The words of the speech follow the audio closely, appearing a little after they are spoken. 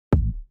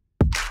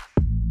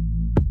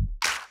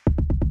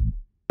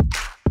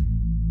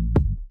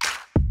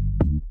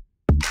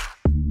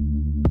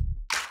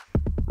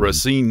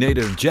Racine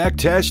native Jack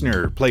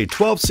Taschner played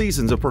 12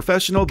 seasons of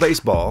professional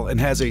baseball and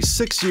has a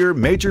 6-year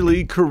major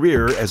league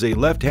career as a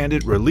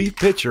left-handed relief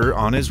pitcher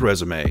on his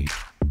resume.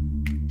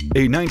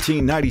 A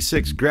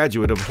 1996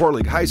 graduate of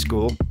Horlick High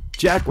School,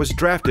 Jack was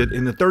drafted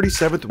in the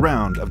 37th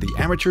round of the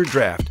amateur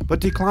draft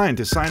but declined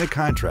to sign a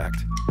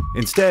contract.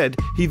 Instead,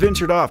 he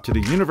ventured off to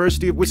the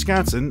University of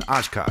Wisconsin,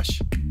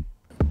 Oshkosh.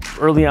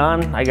 Early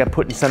on, I got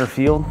put in center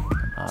field,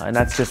 and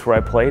that's just where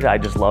I played. I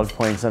just loved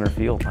playing center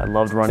field. I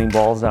loved running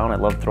balls down. I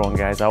loved throwing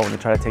guys out when they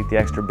try to take the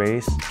extra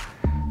base.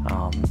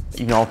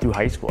 Even all through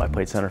high school, I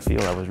played center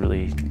field. I was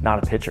really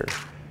not a pitcher.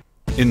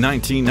 In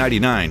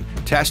 1999,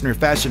 Taschner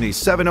fashioned a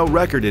 7-0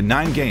 record in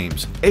 9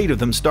 games, 8 of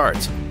them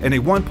starts, and a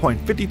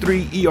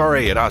 1.53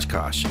 ERA at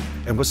Oshkosh,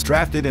 and was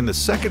drafted in the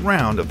 2nd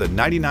round of the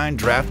 '99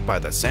 draft by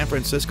the San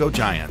Francisco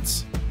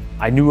Giants.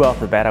 I knew off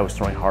the bat I was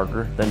throwing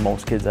harder than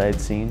most kids I had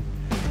seen,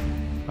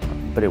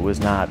 but it was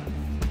not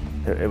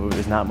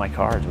my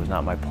cards, it was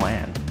not my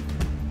plan.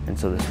 And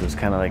so this was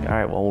kind of like, all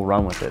right, well, we'll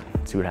run with it,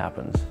 see what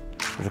happens.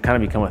 Which will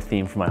kind of become a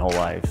theme for my whole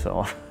life,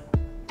 so.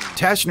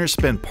 Taschner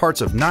spent parts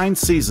of 9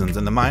 seasons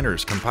in the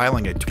minors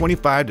compiling a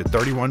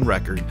 25-31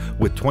 record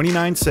with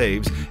 29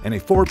 saves and a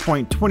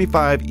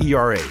 4.25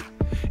 ERA.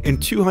 In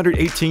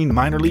 218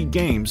 minor league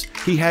games,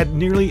 he had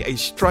nearly a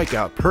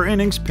strikeout per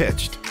innings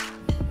pitched.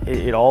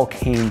 It all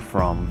came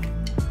from,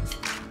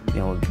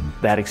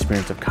 that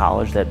experience of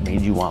college that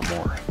made you want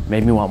more.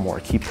 Made me want more,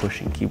 keep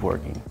pushing, keep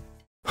working.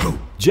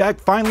 Jack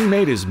finally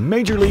made his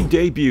major league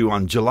debut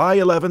on July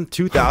 11,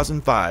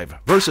 2005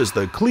 versus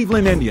the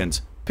Cleveland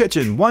Indians,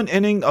 pitching 1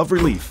 inning of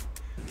relief.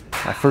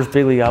 My first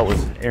big league out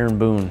was Aaron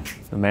Boone,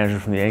 the manager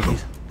from the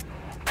Yankees.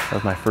 That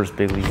was my first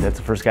big league. That's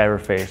the first guy I ever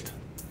faced.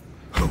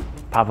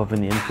 Pop up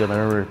in the infield. I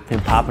remember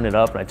him popping it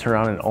up, and I turn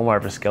around and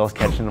Omar Vizquel's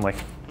catching. I'm like,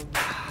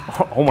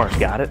 Omar's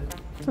got it.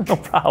 No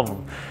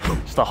problem.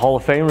 Just a Hall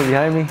of Famer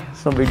behind me.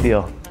 It's no big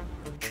deal.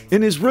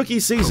 In his rookie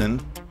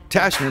season,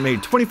 Taschner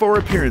made 24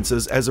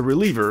 appearances as a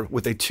reliever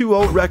with a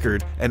 2-0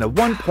 record and a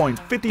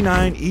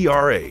 1.59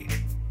 ERA.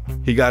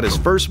 He got his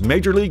first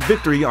major league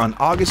victory on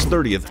August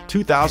 30th,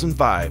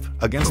 2005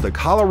 against the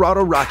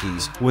Colorado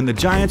Rockies when the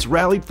Giants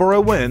rallied for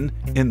a win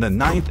in the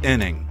 9th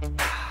inning.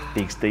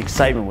 The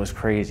excitement was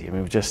crazy. I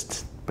mean,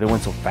 but it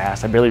went so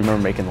fast. I barely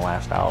remember making the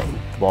last out.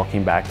 The ball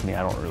came back to me.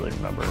 I don't really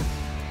remember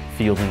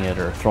fielding it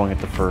or throwing it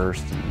to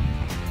first.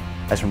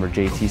 I just remember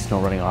JT Snow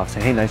running off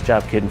saying, "Hey, nice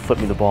job, kid," and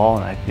flipped me the ball.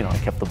 And I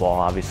kept the ball,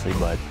 obviously,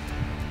 but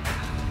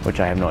which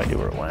I have no idea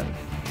where it went.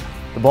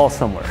 The ball's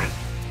somewhere.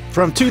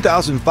 From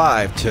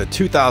 2005 to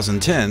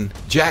 2010,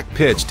 Jack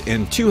pitched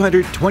in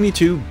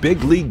 222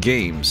 big league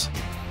games.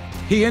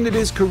 He ended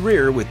his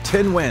career with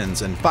 10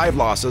 wins and 5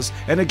 losses,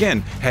 and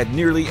again had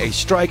nearly a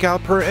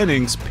strikeout per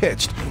innings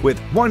pitched with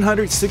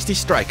 160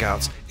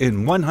 strikeouts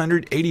in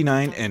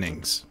 189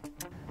 innings.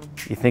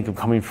 You think of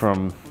coming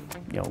from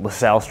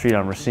LaSalle Street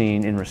in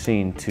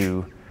Racine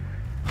to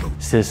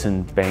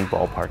Citizen Bank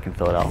Ballpark in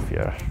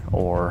Philadelphia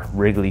or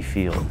Wrigley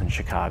Field in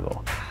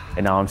Chicago,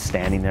 and now I'm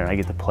standing there and I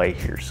get to play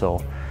here.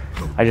 So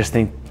I just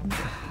think,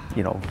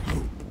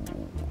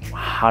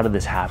 how did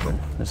this happen?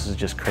 This is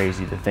just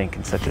crazy to think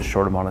in such a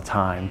short amount of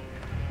time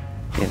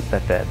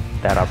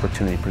that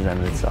opportunity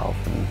presented itself,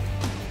 and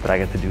that I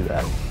get to do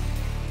that.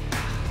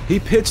 He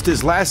pitched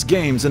his last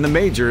games in the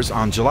majors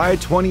on July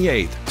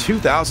 28,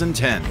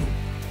 2010.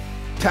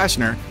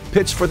 Taschner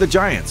pitched for the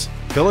Giants,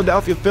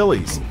 Philadelphia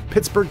Phillies,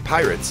 Pittsburgh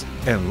Pirates,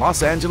 and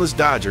Los Angeles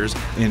Dodgers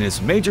in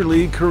his major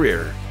league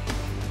career.